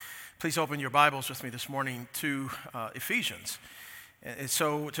Please open your Bibles with me this morning to Ephesians. And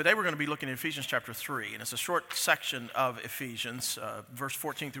so today we're going to be looking at Ephesians chapter 3, and it's a short section of Ephesians, verse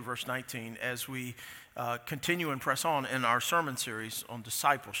 14 through verse 19, as we continue and press on in our sermon series on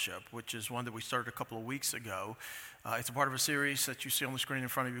discipleship, which is one that we started a couple of weeks ago. It's a part of a series that you see on the screen in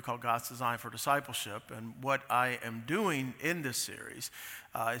front of you called God's Design for Discipleship. And what I am doing in this series,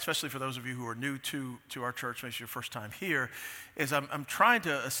 especially for those of you who are new to our church, maybe it's your first time here, is I'm trying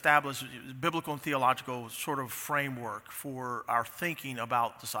to establish biblical and theological sort of framework for our thinking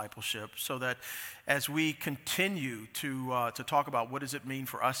about discipleship, so that as we continue to talk about what does it mean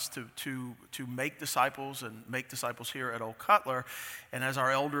for us to make disciples and make disciples here at Old Cutler, and as our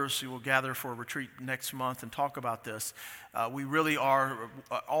elders who will gather for a retreat next month and talk about this, we really are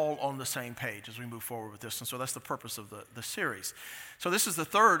all on the same page as we move forward with this. And so that's the purpose of the series. So this is the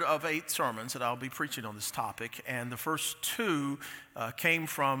third of 8 sermons that I'll be preaching on this topic. And the first 2 came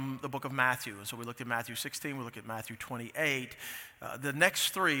from the book of Matthew. And so we looked at Matthew 16, we looked at Matthew 28. The next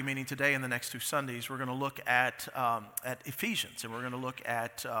 3, meaning today and the next 2 Sundays, we're going to look at Ephesians. And we're going to look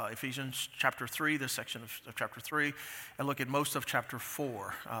at Ephesians chapter 3, this section of chapter 3, and look at most of chapter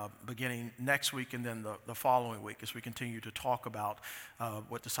 4, beginning next week and then the following week as we continue to talk about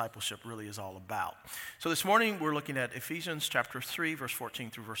what discipleship really is all about. So this morning we're looking at Ephesians chapter 3, verse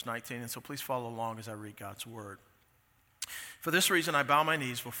 14 through verse 19. And so please follow along as I read God's word. For this reason I bow my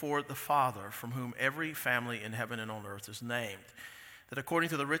knees before the Father, from whom every family in heaven and on earth is named, that according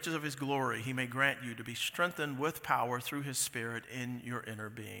to the riches of his glory he may grant you to be strengthened with power through his Spirit in your inner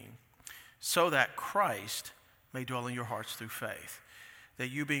being, so that Christ may dwell in your hearts through faith, that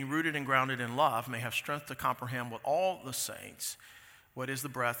you, being rooted and grounded in love, may have strength to comprehend with all the saints what is the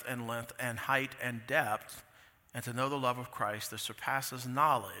breadth and length and height and depth, and to know the love of Christ that surpasses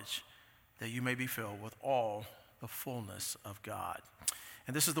knowledge, that you may be filled with all the fullness of God.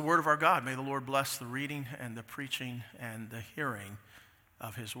 And this is the word of our God. May the Lord bless the reading and the preaching and the hearing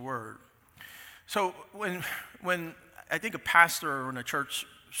of his word. So when I think a pastor or in a church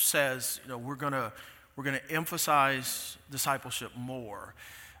says, we're going to emphasize discipleship more,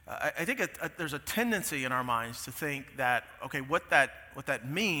 I think there's a tendency in our minds to think that, okay, what that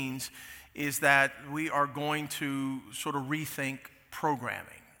means is that we are going to sort of rethink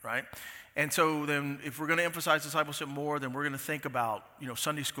programming, right? And so then if we're going to emphasize discipleship more, then we're going to think about,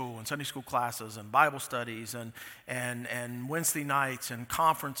 Sunday school and Sunday school classes and Bible studies and Wednesday nights and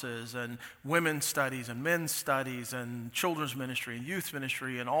conferences and women's studies and men's studies and children's ministry and youth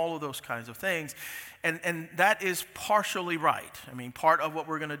ministry and all of those kinds of things. And that is partially right. I mean, part of what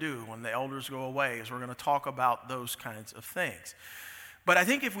we're going to do when the elders go away is we're going to talk about those kinds of things. But I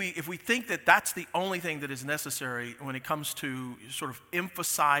think if we think that that's the only thing that is necessary when it comes to sort of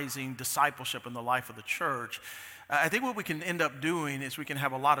emphasizing discipleship in the life of the church, I think what we can end up doing is we can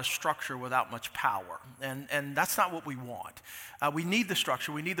have a lot of structure without much power. And that's not what we want. We need the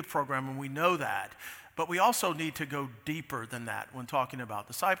structure, we need the program, and we know that. But we also need to go deeper than that when talking about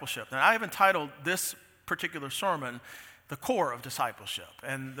discipleship. Now, I have entitled this particular sermon, The Core of Discipleship.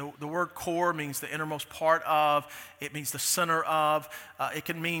 And the word core means the innermost part of, it means the center of, it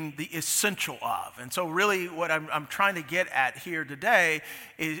can mean the essential of. And so really what I'm trying to get at here today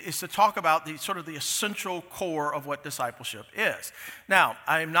is to talk about the sort of the essential core of what discipleship is. Now,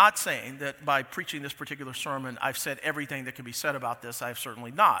 I am not saying that by preaching this particular sermon, I've said everything that can be said about this. I've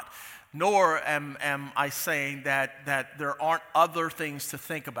certainly not. Nor am I saying that there aren't other things to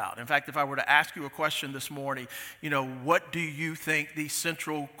think about. In fact, if I were to ask you a question this morning, what do you think the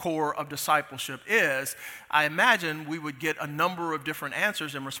central core of discipleship is? I imagine we would get a number of different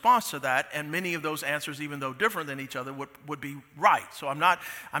answers in response to that, and many of those answers, even though different than each other, would be right. So I'm not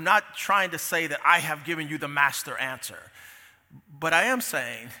trying to say that I have given you the master answer. But I am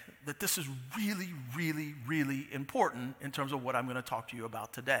saying that this is really, really, really important in terms of what I'm going to talk to you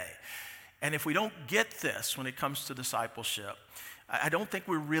about today. And if we don't get this when it comes to discipleship, I don't think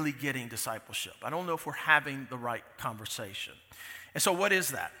we're really getting discipleship. I don't know if we're having the right conversation. And so what is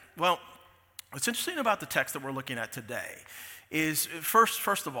that? Well, what's interesting about the text that we're looking at today is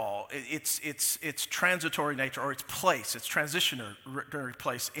first of all, it's transitory nature, or its place, its transitionary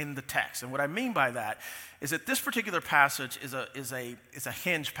place in the text. And what I mean by that is that this particular passage is a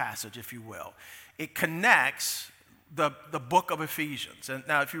hinge passage, if you will. It connects the book of Ephesians. And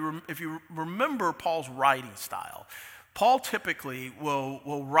now, if you remember Paul's writing style, Paul typically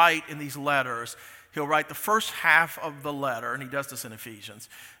will write in these letters. He'll write the first half of the letter, and he does this in Ephesians,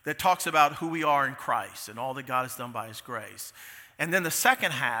 that talks about who we are in Christ and all that God has done by his grace. And then the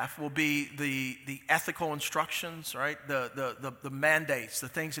second half will be the ethical instructions, right? The mandates, the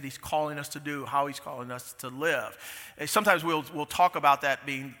things that he's calling us to do, how he's calling us to live. And sometimes we'll talk about that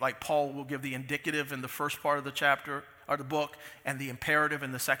being like Paul will give the indicative in the first part of the chapter or the book and the imperative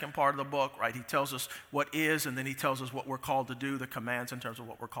in the second part of the book, right? He tells us what is, and then he tells us what we're called to do, the commands in terms of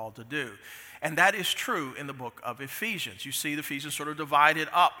what we're called to do. And that is true in the book of Ephesians. You see the Ephesians sort of divided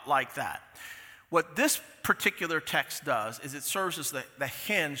up like that. What this particular text does is it serves as the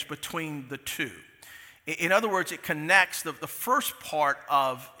hinge between the two. In other words, it connects the first part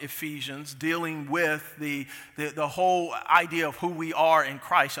of Ephesians dealing with the whole idea of who we are in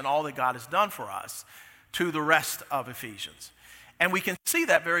Christ and all that God has done for us to the rest of Ephesians. And we can see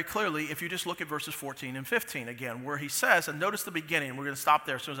that very clearly if you just look at verses 14 and 15 again, where he says, and notice the beginning, we're going to stop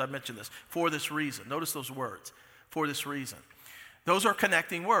there as soon as I mention this, for this reason. Notice those words, for this reason. Those are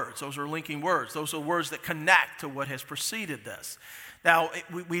connecting words. Those are linking words. Those are words that connect to what has preceded this. Now,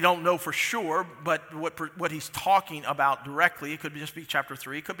 we don't know for sure, but what he's talking about directly, it could just be chapter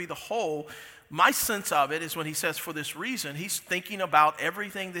 3, it could be the whole. My sense of it is when he says for this reason, he's thinking about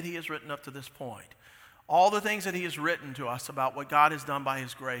everything that he has written up to this point. All the things that he has written to us about what God has done by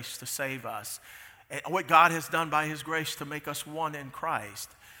his grace to save us, and what God has done by his grace to make us one in Christ.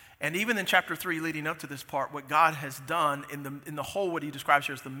 And even in chapter 3 leading up to this part, what God has done in the whole, what he describes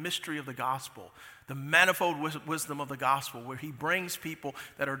here as the mystery of the gospel, the manifold wisdom of the gospel, where he brings people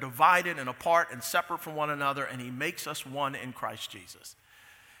that are divided and apart and separate from one another, and he makes us one in Christ Jesus.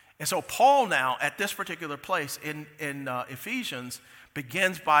 And so Paul now, at this particular place in Ephesians,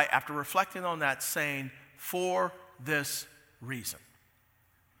 begins by, after reflecting on that, saying, for this reason.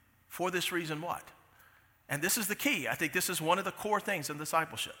 For this reason what? And this is the key. I think this is one of the core things in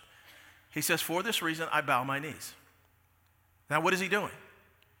discipleship. He says, for this reason, I bow my knees. Now, what is he doing?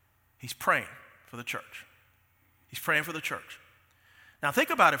 He's praying for the church. He's praying for the church. Now, think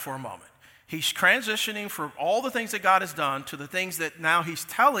about it for a moment. He's transitioning from all the things that God has done to the things that now he's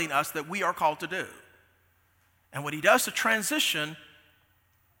telling us that we are called to do. And what he does to transition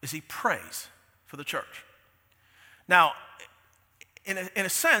is he prays for the church. Now, in a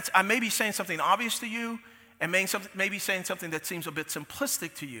sense, I may be saying something obvious to you and maybe saying something that seems a bit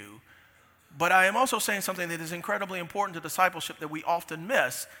simplistic to you, but I am also saying something that is incredibly important to discipleship that we often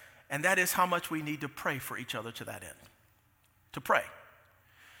miss, and that is how much we need to pray for each other to that end. To pray.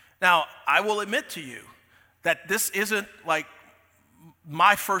 Now, I will admit to you that this isn't like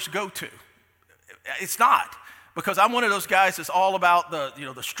my first go-to. It's not. Because I'm one of those guys that's all about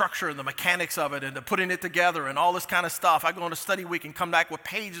the structure and the mechanics of it and the putting it together and all this kind of stuff. I go on a study week and come back with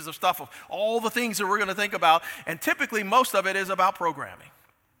pages of stuff of all the things that we're going to think about. And typically most of it is about programming.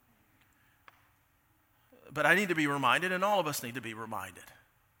 But I need to be reminded, and all of us need to be reminded,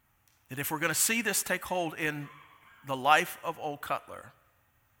 that if we're going to see this take hold in the life of Old Cutler,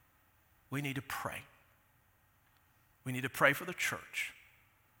 we need to pray. We need to pray for the church.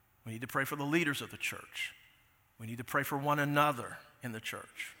 We need to pray for the leaders of the church. We need to pray for one another in the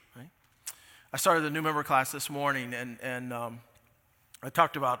church. Right? I started a new member class this morning, and I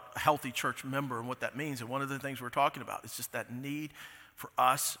talked about a healthy church member and what that means. And one of the things we're talking about is just that need for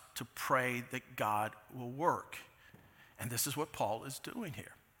us to pray that God will work. And this is what Paul is doing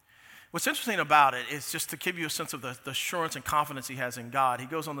here. What's interesting about it is just to give you a sense of the assurance and confidence he has in God. He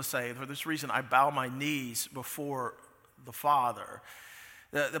goes on to say, for this reason I bow my knees before the Father.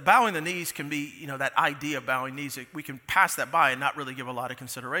 The bowing the knees can be, that idea of bowing knees, we can pass that by and not really give a lot of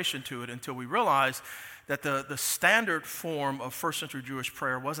consideration to it until we realize that the standard form of first century Jewish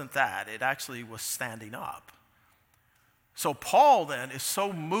prayer wasn't that. It actually was standing up. So Paul then is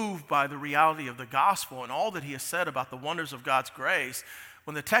so moved by the reality of the gospel and all that he has said about the wonders of God's grace,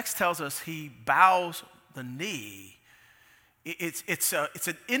 when the text tells us he bows the knee, it's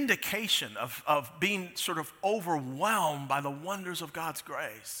an indication of being sort of overwhelmed by the wonders of God's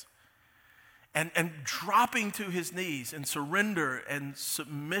grace and dropping to his knees in surrender and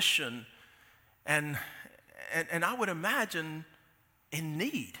submission and I would imagine in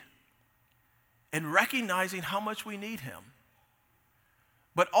need and recognizing how much we need him,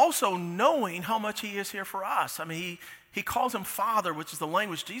 but also knowing how much he is here for us. I mean, he calls him Father, which is the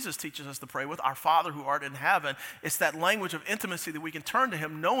language Jesus teaches us to pray with, our Father who art in heaven. It's that language of intimacy that we can turn to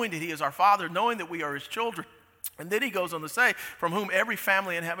him, knowing that he is our Father, knowing that we are his children. And then he goes on to say, from whom every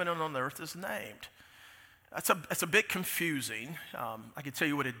family in heaven and on earth is named. That's a bit confusing. I can tell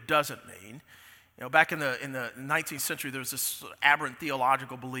you what it doesn't mean. Back in the 19th century, there was this aberrant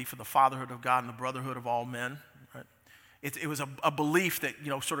theological belief of the fatherhood of God and the brotherhood of all men. Right? It was a belief that,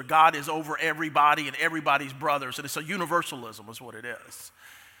 sort of God is over everybody and everybody's brothers, and it's a universalism is what it is.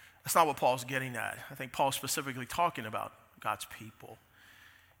 That's not what Paul's getting at. I think Paul's specifically talking about God's people.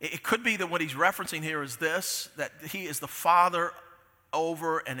 It could be that what he's referencing here is this, that he is the Father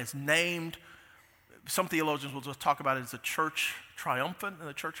over and is named. Some theologians will just talk about it as the church triumphant and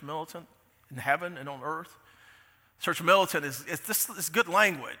the church militant in heaven and on earth. Church militant is good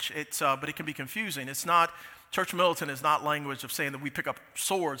language, but it can be confusing. It's not, church militant is not language of saying that we pick up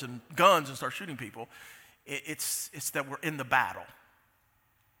swords and guns and start shooting people. It's that we're in the battle.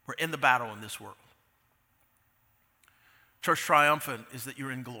 We're in the battle in this world. Church triumphant is that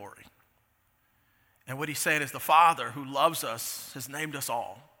you're in glory. And what he's saying is the Father who loves us has named us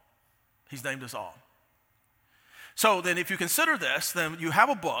all. He's named us all. So then if you consider this, then you have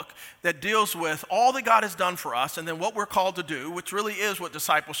a book that deals with all that God has done for us and then what we're called to do, which really is what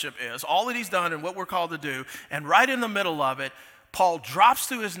discipleship is, all that he's done and what we're called to do. And right in the middle of it, Paul drops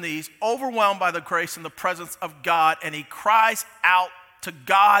to his knees, overwhelmed by the grace and the presence of God, and he cries out to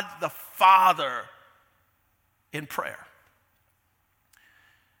God the Father in prayer.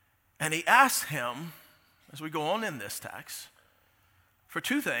 And he asks him, as we go on in this text, for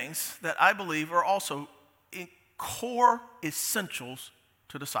two things that I believe are also core essentials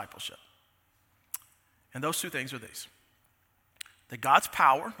to discipleship. And those two things are these: that God's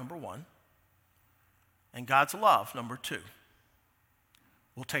power, number one, and God's love, number two,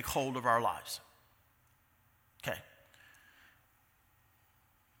 will take hold of our lives. Okay.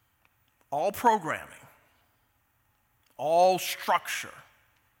 All programming, all structure,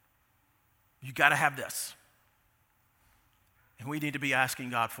 you got to have this. And we need to be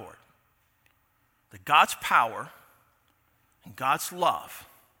asking God for it. That God's power and God's love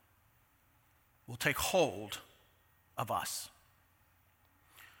will take hold of us.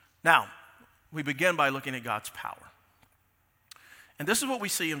 Now, we begin by looking at God's power. And this is what we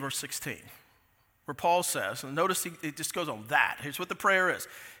see in verse 16, where Paul says, and notice it just goes on, that. Here's what the prayer is.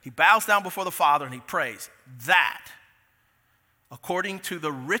 He bows down before the Father and he prays, that according to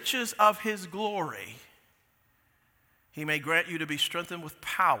the riches of his glory, he may grant you to be strengthened with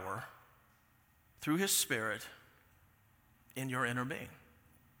power through his Spirit in your inner being.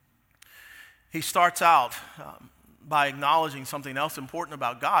 He starts out by acknowledging something else important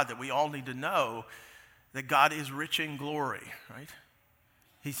about God that we all need to know, that God is rich in glory, right?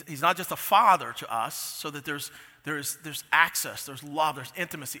 He's not just a father to us, so that there's access, there's love, there's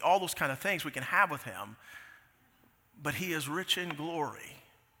intimacy, all those kind of things we can have with him, but he is rich in glory.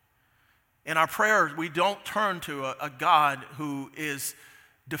 In our prayers, we don't turn to a God who is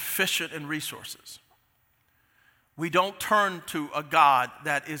deficient in resources. We don't turn to a God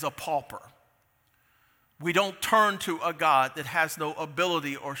that is a pauper. We don't turn to a God that has no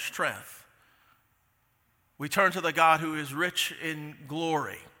ability or strength. We turn to the God who is rich in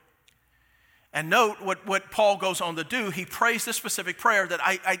glory. And note what Paul goes on to do. He prays this specific prayer that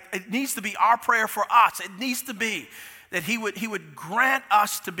it needs to be our prayer for us. It needs to be that he would grant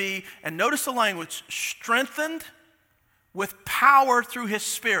us to be, and notice the language, strengthened with power through his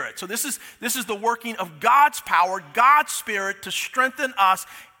Spirit. So this is the working of God's power, God's Spirit to strengthen us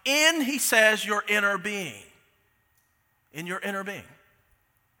in, he says, your inner being. In your inner being.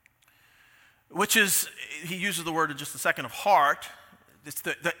 Which is, he uses the word in just a second of heart. It's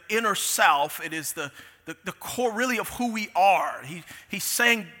the inner self. It is the core really of who we are. He's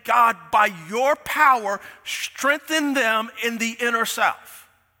saying, God, by your power, strengthen them in the inner self.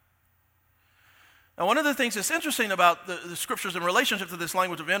 Now, one of the things that's interesting about the scriptures in relationship to this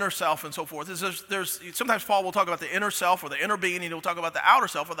language of inner self and so forth is there's sometimes Paul will talk about the inner self or the inner being, and he'll talk about the outer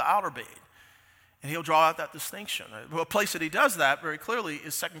self or the outer being. And he'll draw out that distinction. A place that he does that very clearly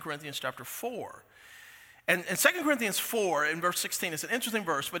is 2 Corinthians chapter 4. And 2 Corinthians 4 in verse 16 is an interesting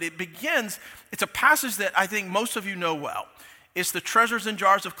verse, but it begins, it's a passage that I think most of you know well. It's the treasures in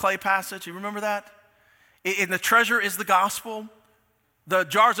jars of clay passage. You remember that? And the treasure is the gospel. The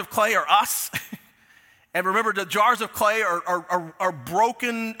jars of clay are us. And remember, the jars of clay are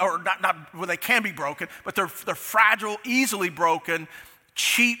broken, or not well, they can be broken, but they're fragile, easily broken,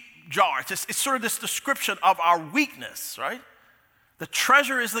 cheap jars. It's sort of this description of our weakness, right? The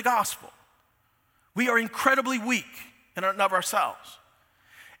treasure is the gospel. We are incredibly weak in and of ourselves.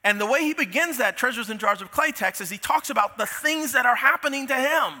 And the way he begins that treasures in jars of clay text is he talks about the things that are happening to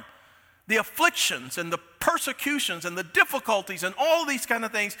him, the afflictions and the persecutions and the difficulties and all these kind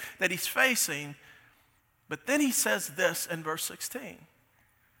of things that he's facing. But then he says this in verse 16.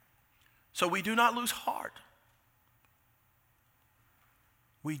 So we do not lose heart.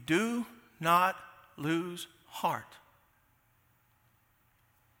 We do not lose heart.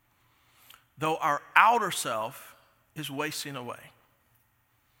 Though our outer self is wasting away,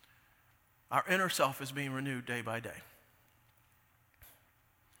 our inner self is being renewed day by day.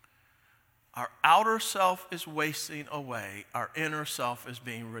 our outer self is wasting away, our inner self is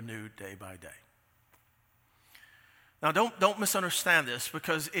being renewed day by day. Now, don't misunderstand this,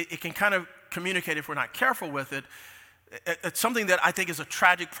 because it can kind of communicate, if we're not careful with it. It's something that I think is a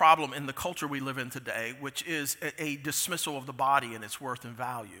tragic problem in the culture we live in today, which is a dismissal of the body and its worth and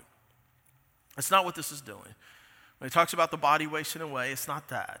value. It's not what this is doing. When he talks about the body wasting away, it's not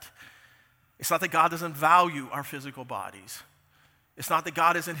that. It's not that God doesn't value our physical bodies. It's not that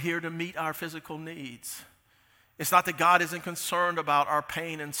God isn't here to meet our physical needs. It's not that God isn't concerned about our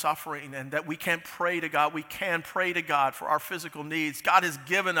pain and suffering and that we can't pray to God. We can pray to God for our physical needs. God has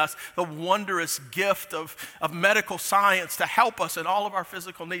given us the wondrous gift of medical science to help us in all of our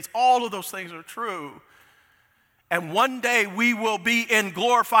physical needs. All of those things are true. And one day we will be in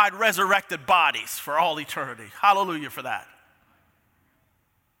glorified, resurrected bodies for all eternity. Hallelujah for that.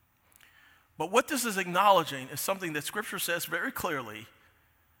 But what this is acknowledging is something that Scripture says very clearly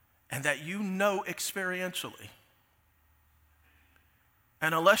and that you know experientially.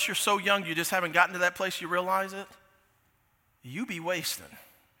 And unless you're so young you just haven't gotten to that place you realize it, you be wasting.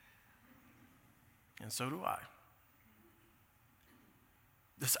 And so do I.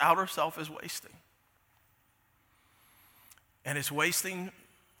 This outer self is wasting. And it's wasting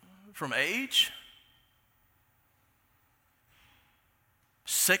from age,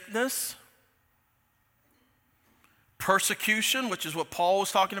 sickness, persecution, which is what Paul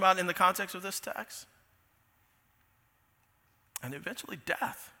was talking about in the context of this text, and eventually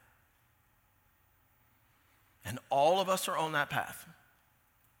death. And all of us are on that path.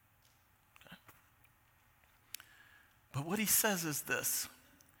 Okay? But what he says is this: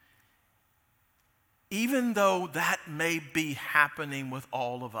 even though that may be happening with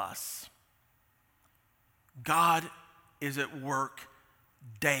all of us, God is at work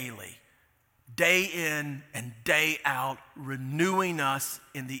daily, day in and day out, renewing us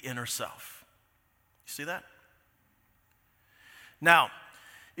in the inner self. You see that? Now,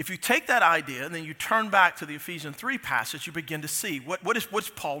 if you take that idea and then you turn back to the Ephesians 3 passage, you begin to see what's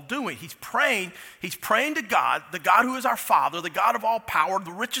Paul doing. He's praying to God, the God who is our Father, the God of all power,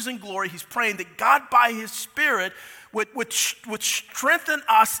 the riches and glory. He's praying that God by his Spirit would strengthen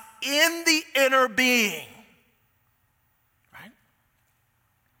us in the inner being. Right?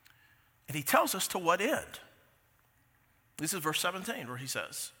 And he tells us to what end. This is verse 17 where he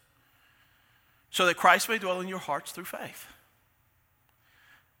says, so that Christ may dwell in your hearts through faith.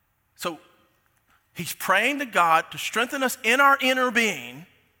 So he's praying to God to strengthen us in our inner being,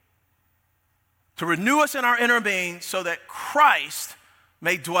 to renew us in our inner being so that Christ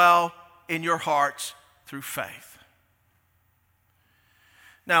may dwell in your hearts through faith.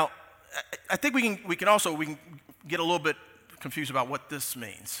 Now, I think we can get a little bit confused about what this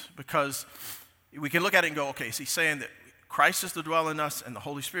means, because we can look at it and go, okay, so he's saying that Christ is to dwell in us and the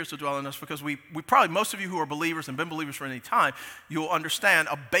Holy Spirit is to dwell in us, because we probably, most of you who are believers and been believers for any time, you'll understand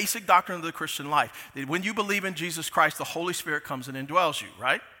a basic doctrine of the Christian life. That when you believe in Jesus Christ, the Holy Spirit comes in and indwells you,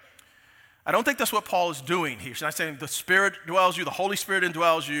 right? I don't think that's what Paul is doing here. He's not saying the Spirit dwells you, the Holy Spirit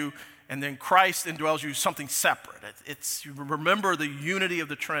indwells you, and then Christ indwells you, something separate. You remember the unity of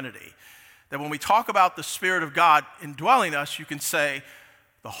the Trinity. That when we talk about the Spirit of God indwelling us, you can say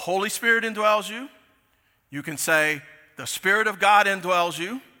the Holy Spirit indwells you, you can say the Spirit of God indwells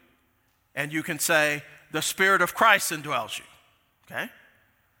you, and you can say the Spirit of Christ indwells you, okay?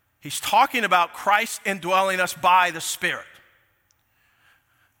 He's talking about Christ indwelling us by the Spirit.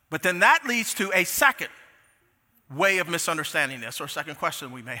 But then that leads to a second way of misunderstanding this, or a second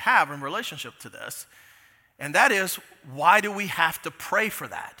question we may have in relationship to this, and that is, why do we have to pray for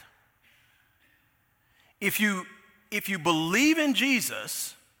that? If you believe in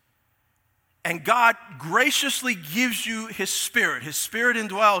Jesus, and God graciously gives you his Spirit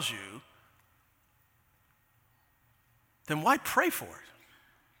indwells you, then why pray for it?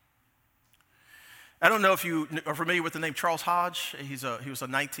 I don't know if you are familiar with the name Charles Hodge. He was a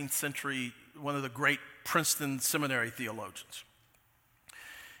 19th century, one of the great Princeton seminary theologians.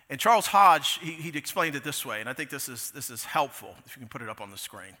 And Charles Hodge, he'd explained it this way, and I think this is helpful, if you can put it up on the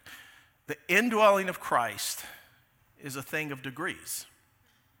screen. The indwelling of Christ is a thing of degrees.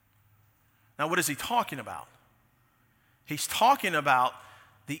 Now, what is he talking about? He's talking about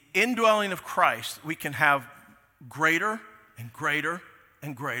the indwelling of Christ. We can have greater and greater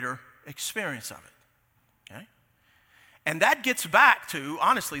and greater experience of it. Okay? And that gets back to,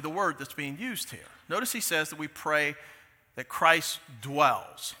 honestly, the word that's being used here. Notice he says that we pray that Christ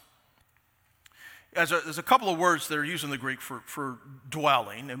dwells. There's a couple of words that are used in the Greek for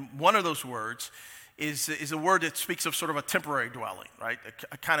dwelling, and one of those words is a word that speaks of sort of a temporary dwelling, right?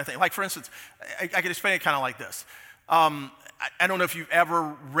 A kind of thing. Like, for instance, I can explain it kind of like this. I don't know if you've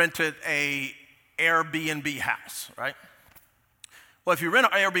ever rented a Airbnb house, right? Well, if you rent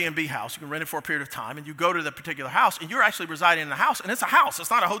an Airbnb house, you can rent it for a period of time, and you go to the particular house, and you're actually residing in the house, and it's a house.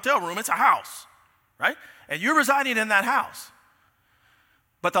 It's not a hotel room, it's a house, right? And you're residing in that house.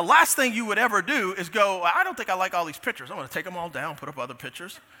 But the last thing you would ever do is go, I don't think I like all these pictures. I'm going to take them all down, put up other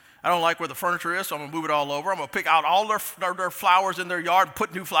pictures. I don't like where the furniture is, so I'm going to move it all over. I'm going to pick out all their flowers in their yard and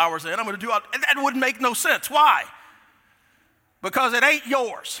put new flowers in. I'm going to do all, and that wouldn't make no sense. Why? Because it ain't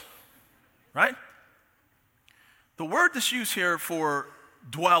yours, right? The word that's used here for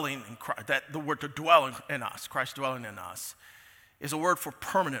dwelling in Christ, the word to dwell in us, Christ dwelling in us, is a word for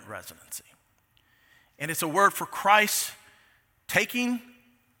permanent residency. And it's a word for Christ taking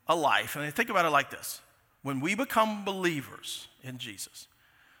a life. And think about it like this. When we become believers in Jesus,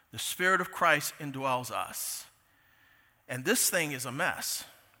 the Spirit of Christ indwells us. And this thing is a mess.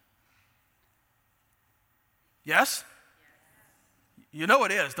 Yes? You know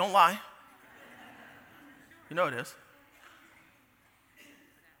it is. Don't lie. You know it is.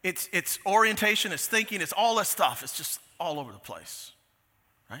 It's orientation, it's thinking, it's all that stuff. It's just all over the place,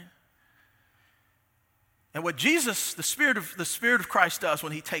 right? And what Jesus, the Spirit of Christ does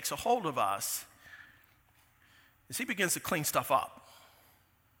when he takes a hold of us is he begins to clean stuff up.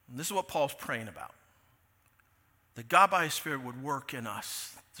 And this is what Paul's praying about. That God by his Spirit would work in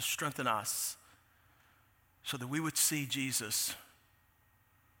us to strengthen us so that we would see Jesus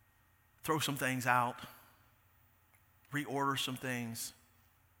throw some things out, reorder some things,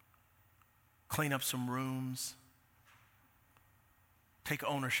 clean up some rooms, take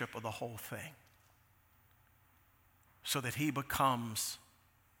ownership of the whole thing so that he becomes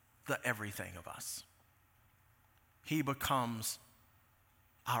the everything of us. He becomes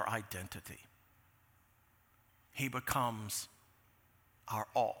our identity. He becomes our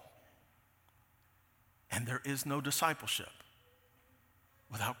all. And there is no discipleship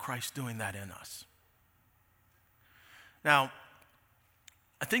without Christ doing that in us. Now,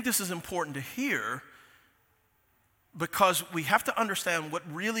 I think this is important to hear because we have to understand what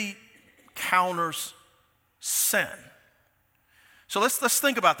really counters sin. So let's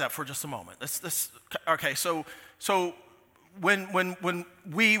think about that for just a moment. Okay, so when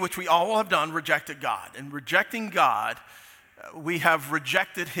we, which we all have done, rejected God, and rejecting God, we have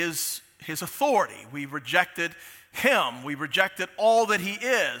rejected his authority. We rejected him. We rejected all that he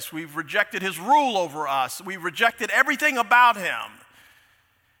is. We've rejected his rule over us. We rejected everything about him.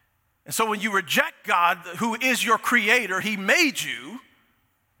 And so when you reject God, who is your creator, he made you,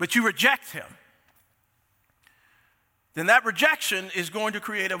 but you reject him, then that rejection is going to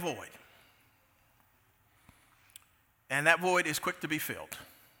create a void. And that void is quick to be filled.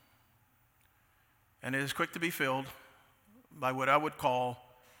 And it is quick to be filled by what I would call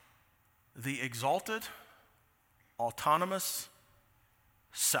the exalted, autonomous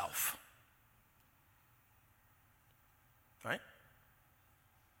self. Right?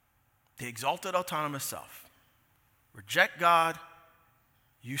 The exalted, autonomous self. Reject God,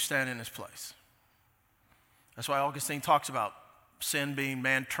 you stand in his place. That's why Augustine talks about sin being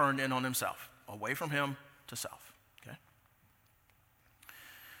man turned in on himself, away from him to self. Okay?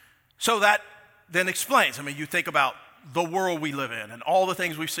 So that then explains, you think about the world we live in and all the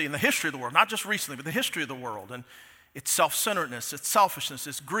things we see in the history of the world, not just recently, but the history of the world, and its self-centeredness, its selfishness,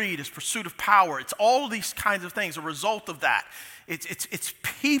 its greed, its pursuit of power. It's all of these kinds of things, a result of that. It's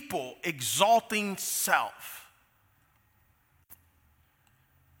people exalting self.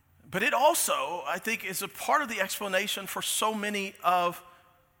 But it also, I think, is a part of the explanation for so many of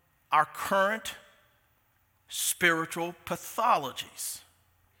our current spiritual pathologies.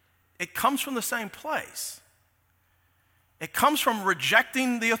 It comes from the same place. It comes from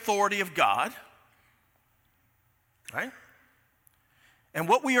rejecting the authority of God, right? And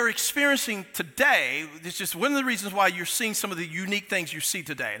what we are experiencing today is just one of the reasons why you're seeing some of the unique things you see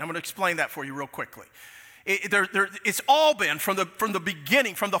today. And I'm going to explain that for you real quickly. It's all been, from the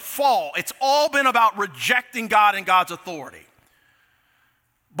beginning, from the fall, it's all been about rejecting God and God's authority.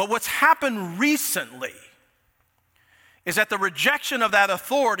 But what's happened recently is that the rejection of that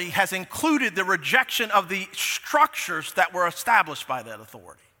authority has included the rejection of the structures that were established by that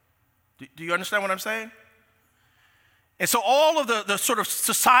authority. Do you understand what I'm saying? And so all of the sort of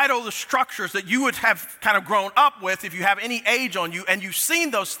societal structures that you would have kind of grown up with if you have any age on you and you've seen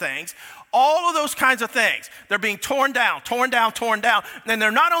those things, all of those kinds of things, they're being torn down. And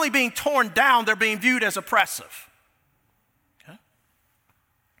they're not only being torn down, they're being viewed as oppressive.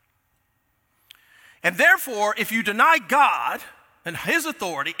 And therefore, if you deny God and his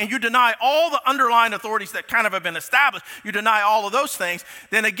authority, and you deny all the underlying authorities that kind of have been established, you deny all of those things,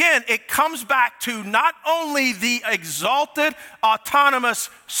 then again, it comes back to not only the exalted, autonomous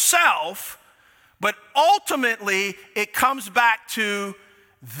self, but ultimately it comes back to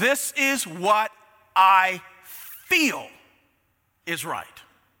this is what I feel is right.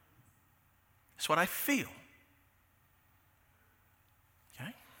 It's what I feel.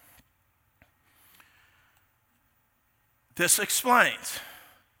 Okay? This explains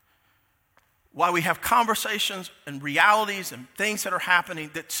why we have conversations and realities and things that are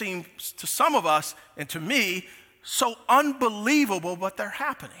happening that seem to some of us and to me so unbelievable, but they're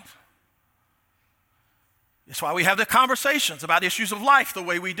happening. It's why we have the conversations about issues of life the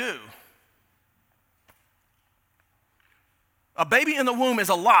way we do. A baby in the womb is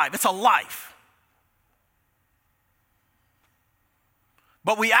alive. It's a life.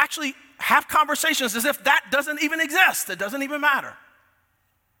 But we actually have conversations as if that doesn't even exist. It doesn't even matter.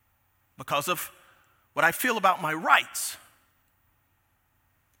 Because of what I feel about my rights.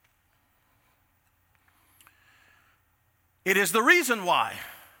 It is the reason why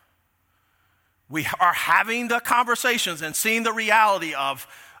we are having the conversations and seeing the reality of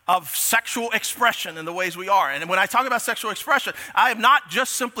sexual expression in the ways we are. And when I talk about sexual expression, I am not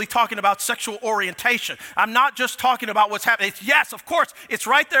just simply talking about sexual orientation. I'm not just talking about what's happening. Yes, of course, it's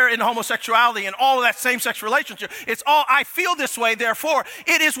right there in homosexuality and all of that same-sex relationship. It's all, I feel this way, therefore.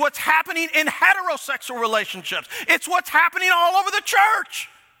 It is what's happening in heterosexual relationships. It's what's happening all over the church.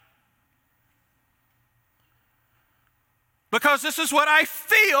 Because this is what I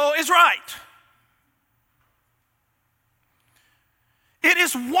feel is right. It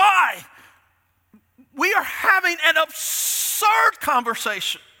is why we are having an absurd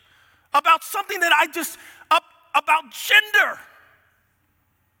conversation about something that about gender,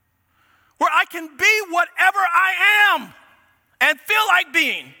 where I can be whatever I am and feel like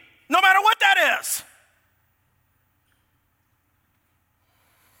being, no matter what that is.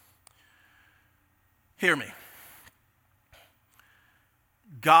 Hear me.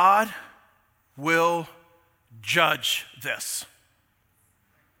 God will judge this.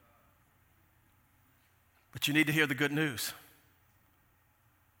 But you need to hear the good news.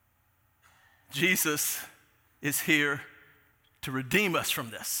 Jesus is here to redeem us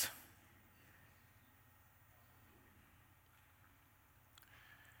from this.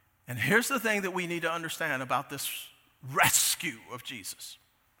 And here's the thing that we need to understand about this rescue of Jesus.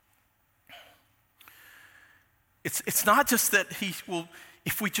 It's not just that he will,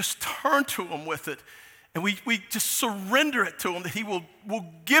 if we just turn to him with it, and we just surrender it to him, that he will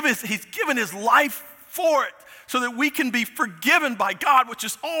give he's given his life for it so that we can be forgiven by God, which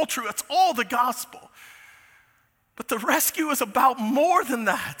is all true. It's all the gospel. But the rescue is about more than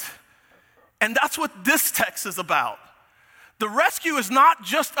that. And that's what this text is about. The rescue is not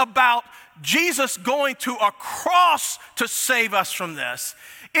just about Jesus going to a cross to save us from this.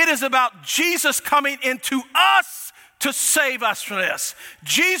 It is about Jesus coming into us to save us from this.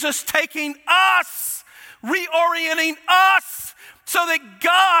 Jesus taking us, reorienting us, so that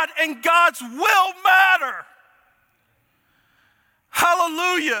God and God's will matter.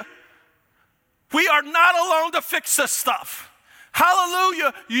 Hallelujah. We are not alone to fix this stuff.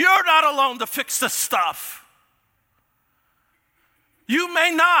 Hallelujah. You're not alone to fix this stuff. You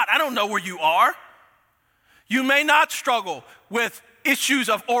may not, I don't know where you are. You may not struggle with issues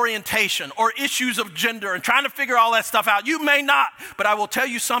of orientation or issues of gender and trying to figure all that stuff out. You may not, but I will tell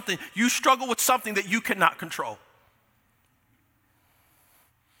you something. You struggle with something that you cannot control.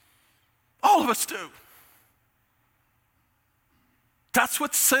 All of us do. That's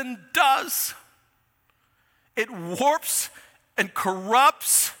what sin does. It warps and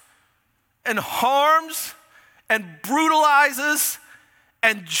corrupts and harms and brutalizes,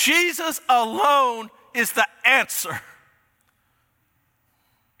 and Jesus alone is the answer.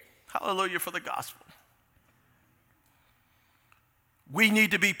 Hallelujah for the gospel. We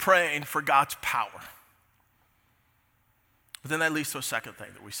need to be praying for God's power. But then that leads to a second thing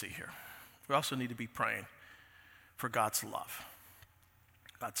that we see here. We also need to be praying for God's love.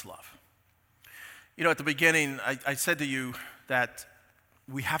 God's love. You know, at the beginning, I said to you that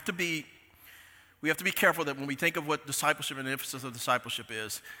we have to be careful that when we think of what discipleship and the emphasis of discipleship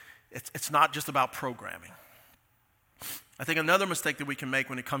is, it's not just about programming. I think another mistake that we can make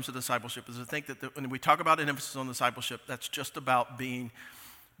when it comes to discipleship is to think that when we talk about an emphasis on discipleship, that's just about being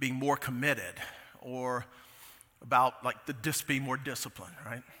more committed or about like being more disciplined,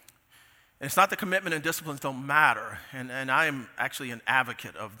 right? And it's not the commitment and disciplines don't matter. And I am actually an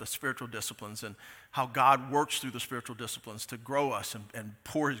advocate of the spiritual disciplines and how God works through the spiritual disciplines to grow us and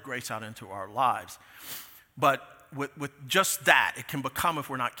pour his grace out into our lives. But with just that, it can become, if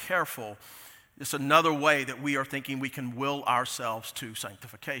we're not careful, it's another way that we are thinking we can will ourselves to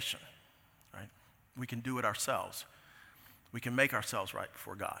sanctification, right? We can do it ourselves. We can make ourselves right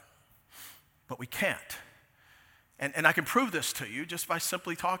before God. But we can't. And I can prove this to you just by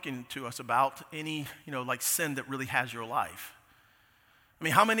simply talking to us about any, like sin that really has your life. I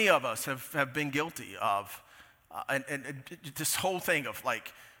mean, how many of us have been guilty of and this whole thing of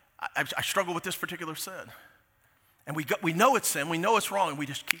like, I struggle with this particular sin. And we know it's sin, we know it's wrong, and we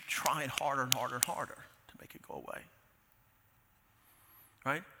just keep trying harder and harder and harder to make it go away.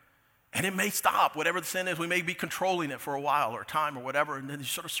 Right? And it may stop, whatever the sin is. We may be controlling it for a while or time or whatever, and then you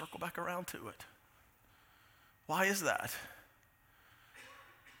sort of circle back around to it. Why is that?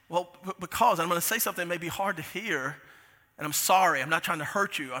 Well, because I'm going to say something that may be hard to hear, and I'm sorry, I'm not trying to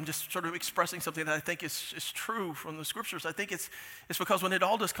hurt you. I'm just sort of expressing something that I think is true from the scriptures. I think it's because when it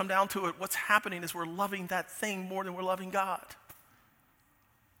all does come down to it, what's happening is we're loving that thing more than we're loving God.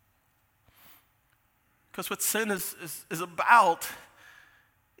 Because what sin is about,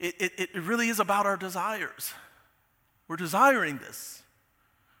 it really is about our desires. We're desiring this.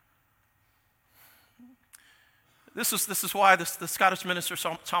 This is why the Scottish minister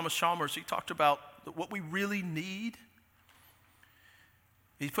Thomas Chalmers, he talked about what we really need.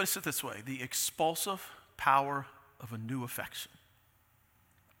 He puts it this way: the expulsive power of a new affection.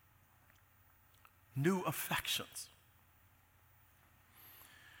 New affections.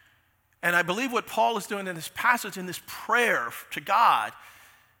 And I believe what Paul is doing in this passage, in this prayer to God,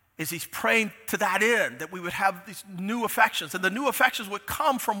 is he's praying to that end, that we would have these new affections. And the new affections would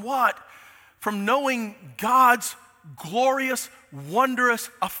come from what? From knowing God's glorious, wondrous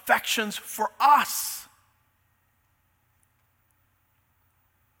affections for us.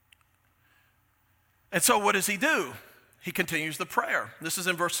 And so what does he do? He continues the prayer. This is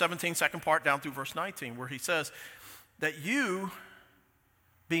in verse 17, second part, down through verse 19, where he says that you,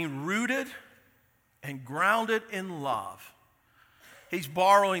 being rooted and grounded in love. He's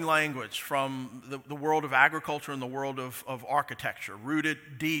borrowing language from the world of agriculture and the world of architecture. Rooted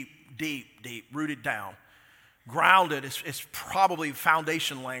deep, rooted down. Grounded is probably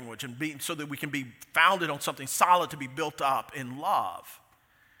foundation language, and so that we can be founded on something solid to be built up in love.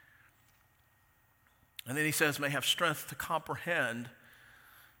 And then he says, may have strength to comprehend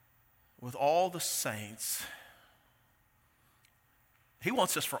with all the saints. He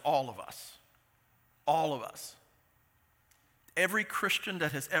wants this for all of us. All of us. Every Christian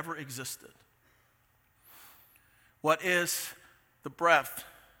that has ever existed. What is the breadth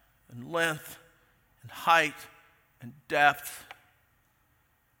and length and height and depth,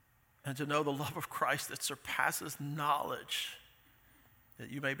 and to know the love of Christ that surpasses knowledge,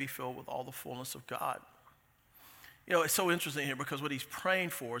 that you may be filled with all the fullness of God. It's so interesting here because what he's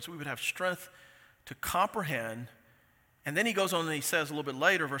praying for is we would have strength to comprehend. And then he goes on and he says a little bit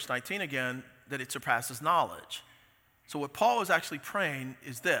later, verse 19 again, that it surpasses knowledge. So what Paul is actually praying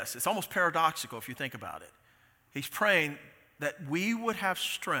is this. It's almost paradoxical if you think about it. He's praying that we would have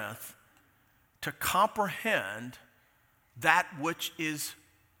strength to comprehend that which is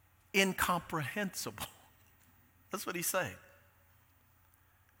incomprehensible. That's what he's saying.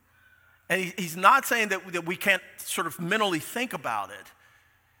 And he's not saying that we can't sort of mentally think about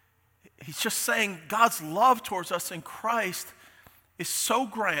it. He's just saying God's love towards us in Christ is so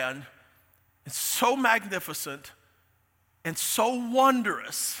grand and so magnificent and so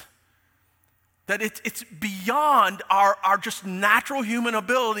wondrous that it's beyond our just natural human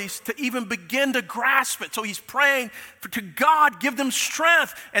abilities to even begin to grasp it. So he's praying to God, give them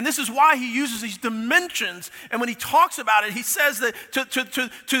strength. And this is why he uses these dimensions. And when he talks about it, he says that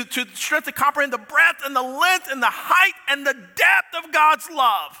to strength to comprehend the breadth and the length and the height and the depth of God's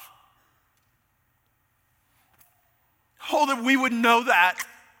love. Oh, that we would know that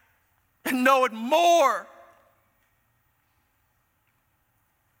and know it more.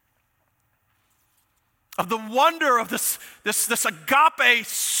 Of the wonder of this agape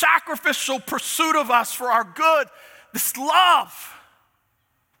sacrificial pursuit of us for our good, this love.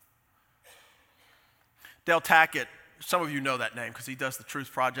 Dale Tackett, some of you know that name because he does the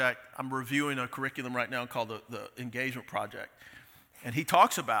Truth Project. I'm reviewing a curriculum right now called the Engagement Project. And he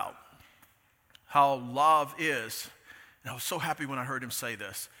talks about how love is, and I was so happy when I heard him say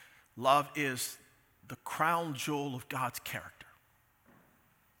this, love is the crown jewel of God's character.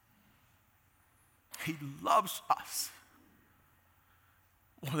 He loves us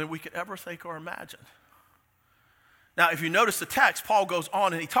more than we could ever think or imagine. Now, if you notice the text, Paul goes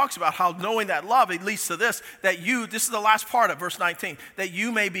on and he talks about how knowing that love, it leads to this is the last part of verse 19, that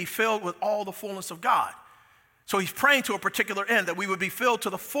you may be filled with all the fullness of God. So he's praying to a particular end, that we would be filled to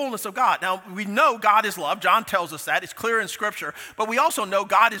the fullness of God. Now, we know God is love. John tells us that. It's clear in Scripture. But we also know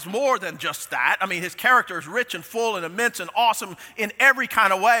God is more than just that. I mean, his character is rich and full and immense and awesome in every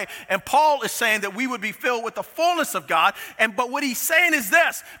kind of way. And Paul is saying that we would be filled with the fullness of God. But what he's saying is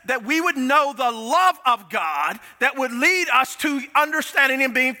this, that we would know the love of God that would lead us to understanding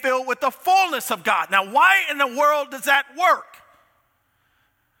and being filled with the fullness of God. Now, why in the world does that work?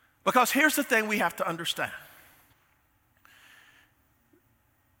 Because here's the thing we have to understand.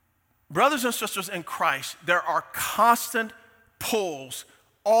 Brothers and sisters in Christ, there are constant pulls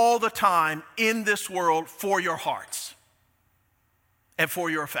all the time in this world for your hearts and for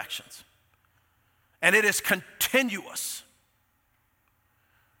your affections. And it is continuous.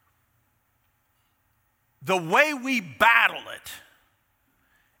 The way we battle it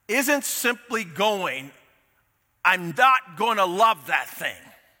isn't simply going, I'm not going to love that thing.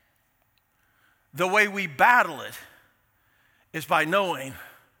 The way we battle it is by knowing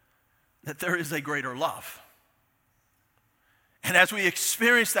that there is a greater love. And as we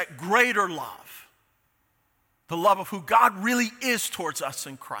experience that greater love, the love of who God really is towards us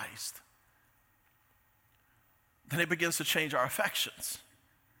in Christ, then it begins to change our affections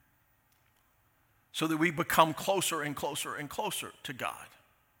so that we become closer and closer and closer to God,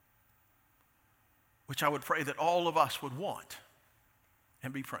 which I would pray that all of us would want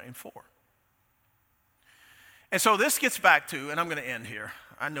and be praying for. And so this gets back to, and I'm going to end here.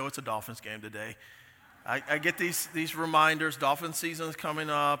 I know it's a Dolphins game today. I get these reminders, Dolphin season is coming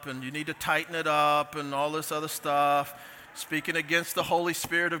up, and you need to tighten it up and all this other stuff, speaking against the Holy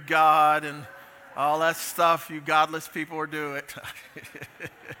Spirit of God and all that stuff you godless people are doing.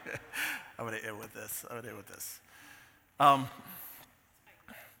 I'm going to end with this.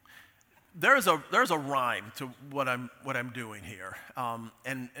 There's a rhyme to what I'm doing here,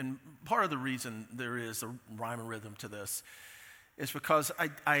 and part of the reason there is a rhyme and rhythm to this is because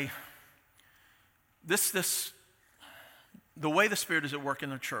the way the Spirit is at work in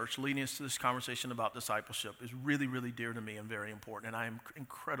the church, leading us to this conversation about discipleship, is really, really dear to me and very important, and I am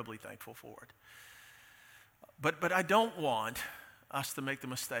incredibly thankful for it. But I don't want us to make the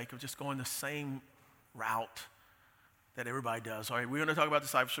mistake of just going the same route that everybody does. All right, we're going to talk about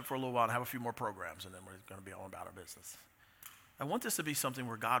discipleship for a little while and have a few more programs, and then we're going to be all about our business. I want this to be something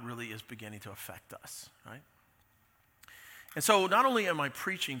where God really is beginning to affect us, right? And so not only am I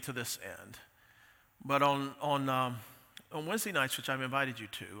preaching to this end, but on Wednesday nights, which I've invited you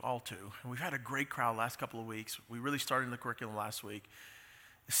to, all to, and we've had a great crowd last couple of weeks. We really started in the curriculum last week.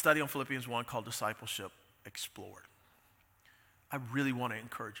 A study on Philippians 1 called Discipleship Explored. I really want to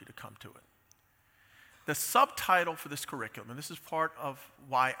encourage you to come to it. The subtitle for this curriculum, and this is part of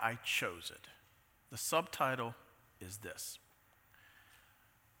why I chose it, the subtitle is this: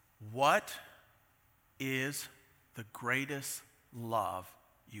 What is the greatest love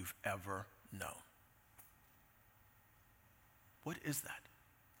you've ever known? What is that?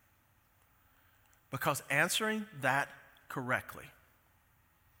 Because answering that correctly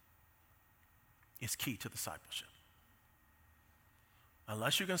is key to discipleship.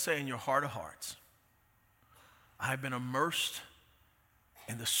 Unless you can say in your heart of hearts, I've been immersed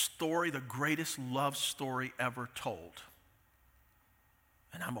in the story, the greatest love story ever told,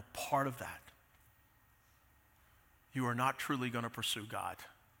 and I'm a part of that, you are not truly going to pursue God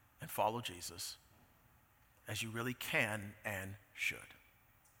and follow Jesus as you really can and should.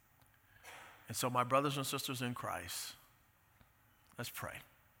 And so, my brothers and sisters in Christ, let's pray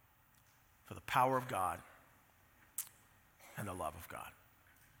for the power of God and the love of God.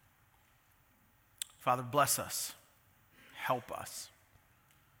 Father, bless us, help us,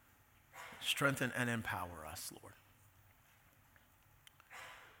 strengthen and empower us, Lord.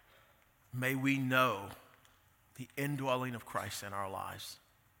 May we know the indwelling of Christ in our lives.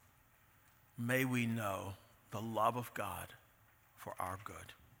 May we know the love of God for our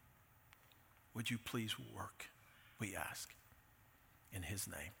good. Would you please work, we ask, in his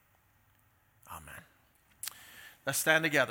name. Amen. Let's stand together.